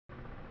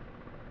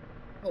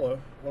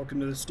Hello, welcome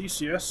to this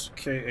DCS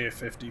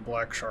Ka-50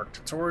 BlackShark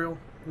tutorial.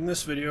 In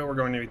this video we're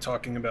going to be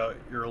talking about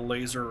your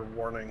laser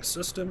warning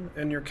system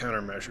and your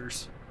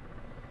countermeasures.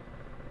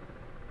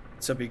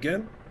 To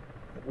begin,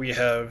 we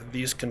have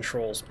these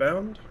controls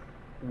bound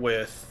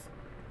with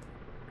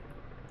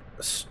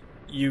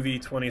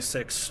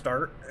UV26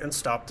 start and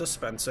stop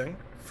dispensing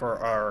for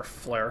our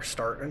flare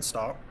start and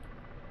stop,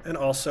 and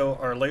also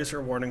our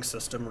laser warning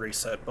system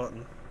reset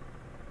button.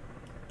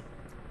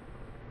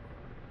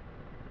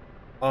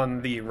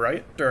 On the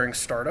right, during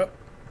startup,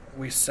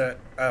 we set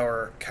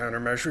our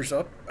countermeasures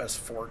up as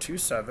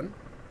 427.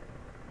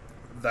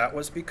 That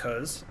was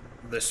because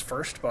this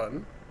first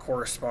button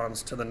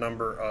corresponds to the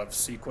number of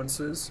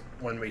sequences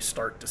when we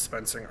start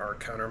dispensing our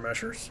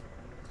countermeasures.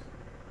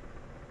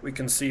 We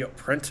can see it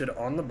printed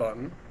on the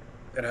button.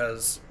 It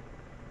has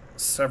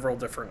several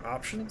different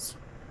options.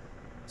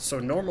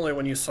 So normally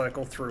when you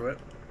cycle through it,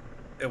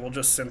 it will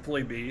just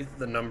simply be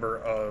the number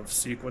of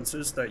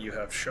sequences that you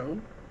have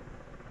shown.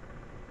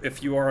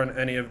 If you are on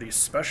any of these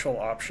special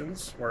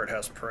options where it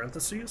has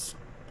parentheses,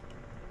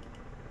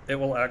 it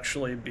will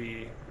actually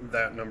be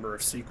that number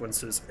of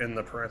sequences in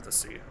the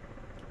parenthesis.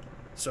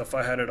 So if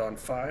I had it on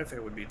 5,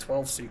 it would be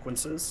 12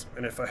 sequences,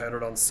 and if I had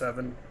it on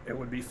 7, it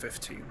would be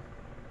 15.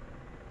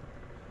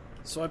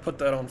 So I put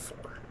that on 4.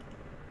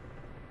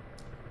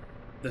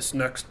 This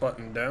next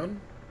button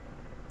down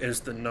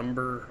is the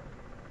number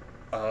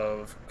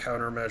of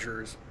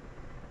countermeasures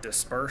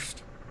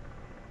dispersed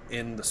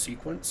in the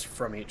sequence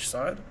from each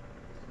side.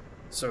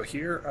 So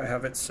here I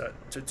have it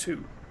set to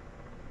 2.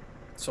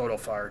 So it'll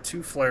fire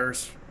 2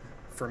 flares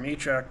from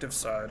each active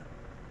side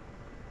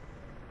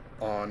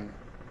on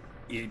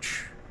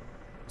each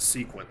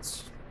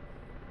sequence.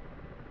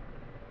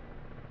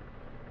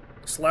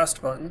 This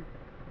last button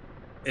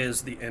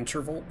is the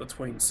interval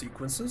between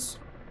sequences.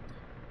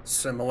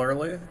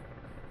 Similarly,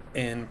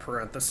 in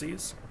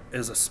parentheses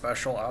is a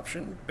special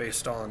option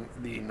based on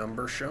the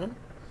number shown.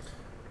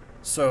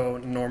 So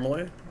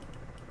normally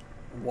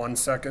 1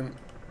 second,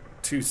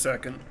 2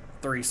 seconds,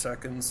 3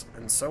 seconds,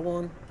 and so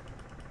on.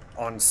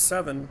 On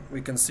 7, we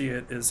can see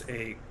it is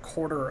a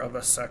quarter of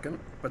a second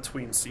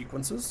between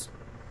sequences.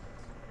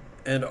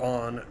 And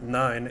on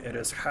 9, it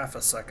is half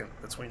a second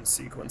between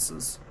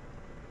sequences.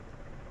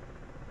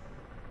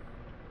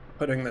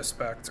 Putting this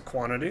back to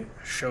quantity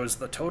shows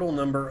the total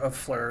number of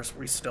flares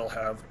we still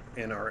have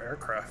in our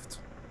aircraft.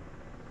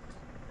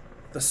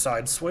 The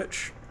side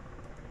switch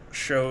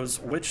shows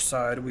which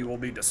side we will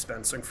be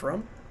dispensing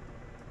from.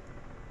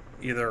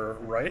 Either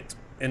right,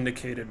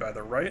 indicated by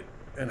the right,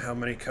 and how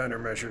many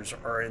countermeasures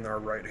are in our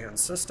right-hand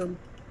system.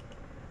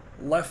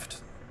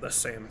 Left, the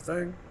same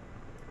thing,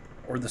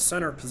 or the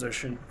center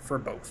position for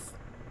both.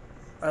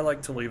 I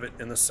like to leave it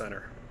in the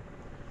center.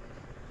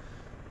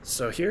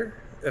 So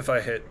here, if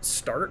I hit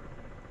start,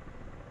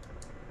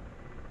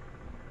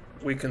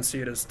 we can see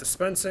it is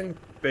dispensing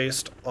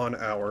based on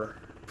our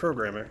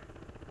programming.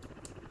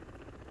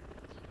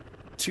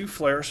 2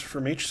 flares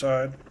from each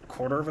side,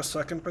 quarter of a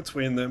second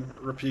between them,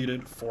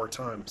 repeated 4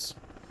 times.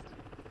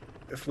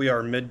 If we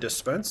are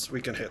mid-dispense, we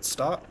can hit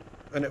stop,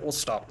 and it will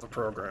stop the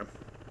program.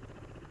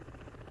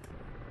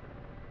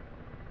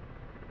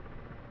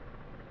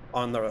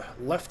 On the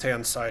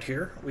left-hand side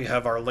here, we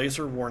have our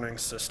laser warning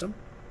system.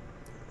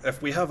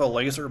 If we have a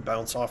laser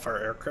bounce off our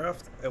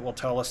aircraft, it will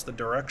tell us the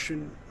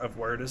direction of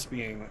where it is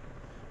being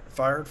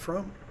fired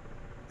from,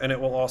 and it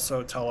will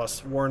also tell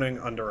us warning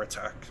under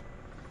attack.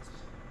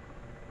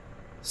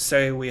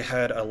 Say we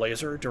had a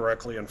laser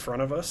directly in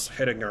front of us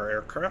hitting our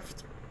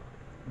aircraft.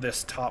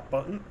 This top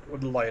button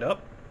would light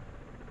up,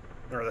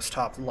 or this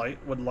top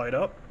light would light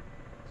up.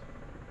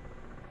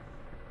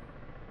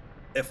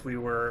 If we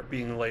were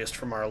being lased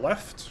from our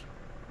left,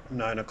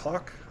 9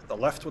 o'clock, the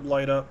left would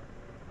light up,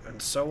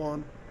 and so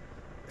on.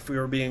 If we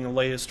were being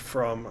lased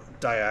from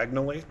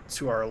diagonally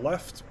to our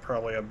left,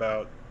 probably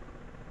about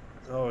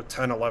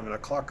 10, 11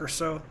 o'clock or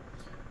so,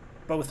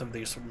 both of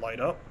these would light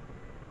up.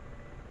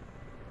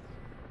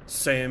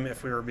 Same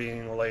if we were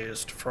being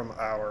lased from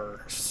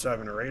our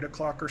 7 or 8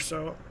 o'clock or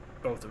so,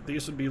 both of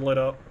these would be lit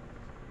up,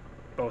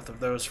 both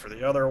of those for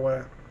the other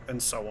way,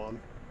 and so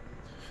on.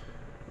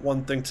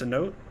 One thing to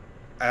note,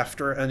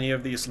 after any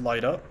of these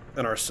light up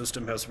and our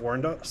system has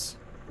warned us,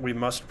 we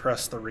must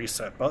press the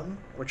reset button,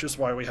 which is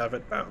why we have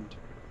it bound.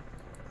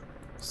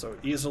 So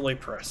easily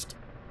pressed.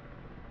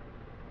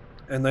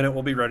 And then it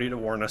will be ready to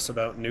warn us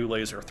about new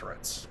laser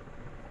threats.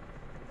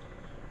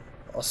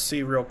 I'll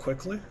see real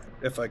quickly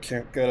if I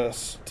can't get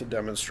us to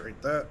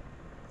demonstrate that.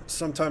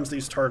 Sometimes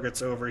these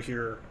targets over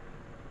here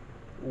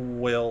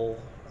will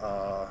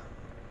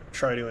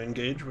try to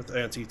engage with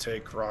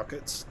anti-tank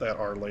rockets that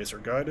are laser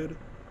guided.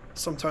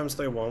 Sometimes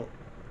they won't.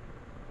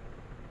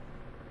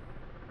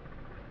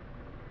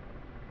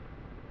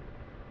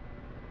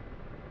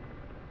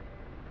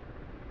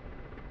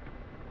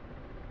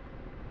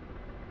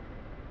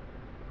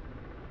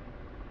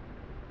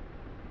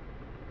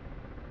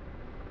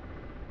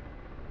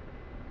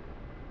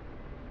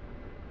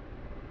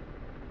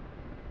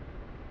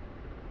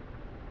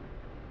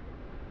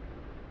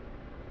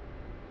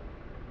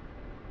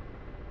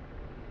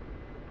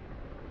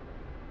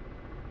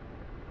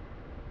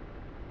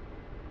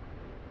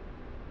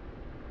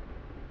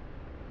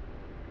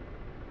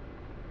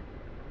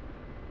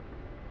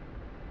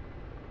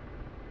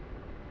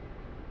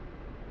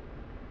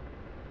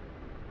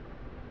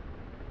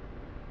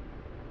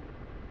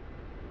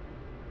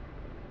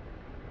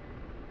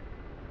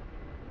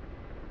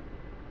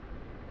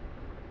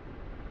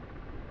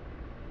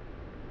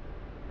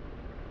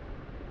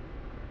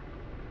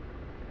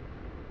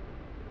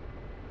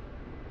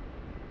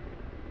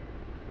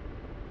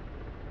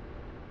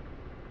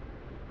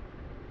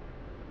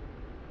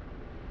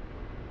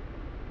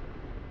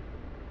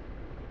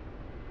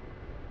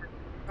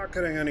 Not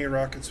getting any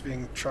rockets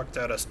being chucked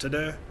at us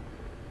today.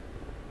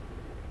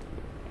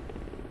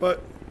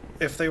 But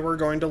if they were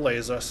going to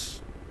laze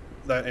us,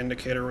 that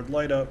indicator would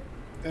light up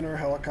and our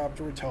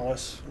helicopter would tell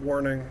us,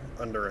 warning,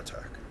 under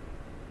attack.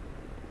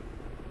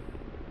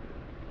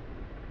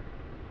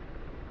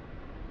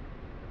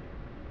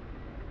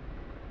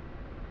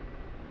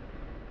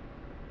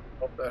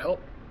 Hope that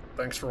helped.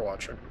 Thanks for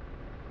watching.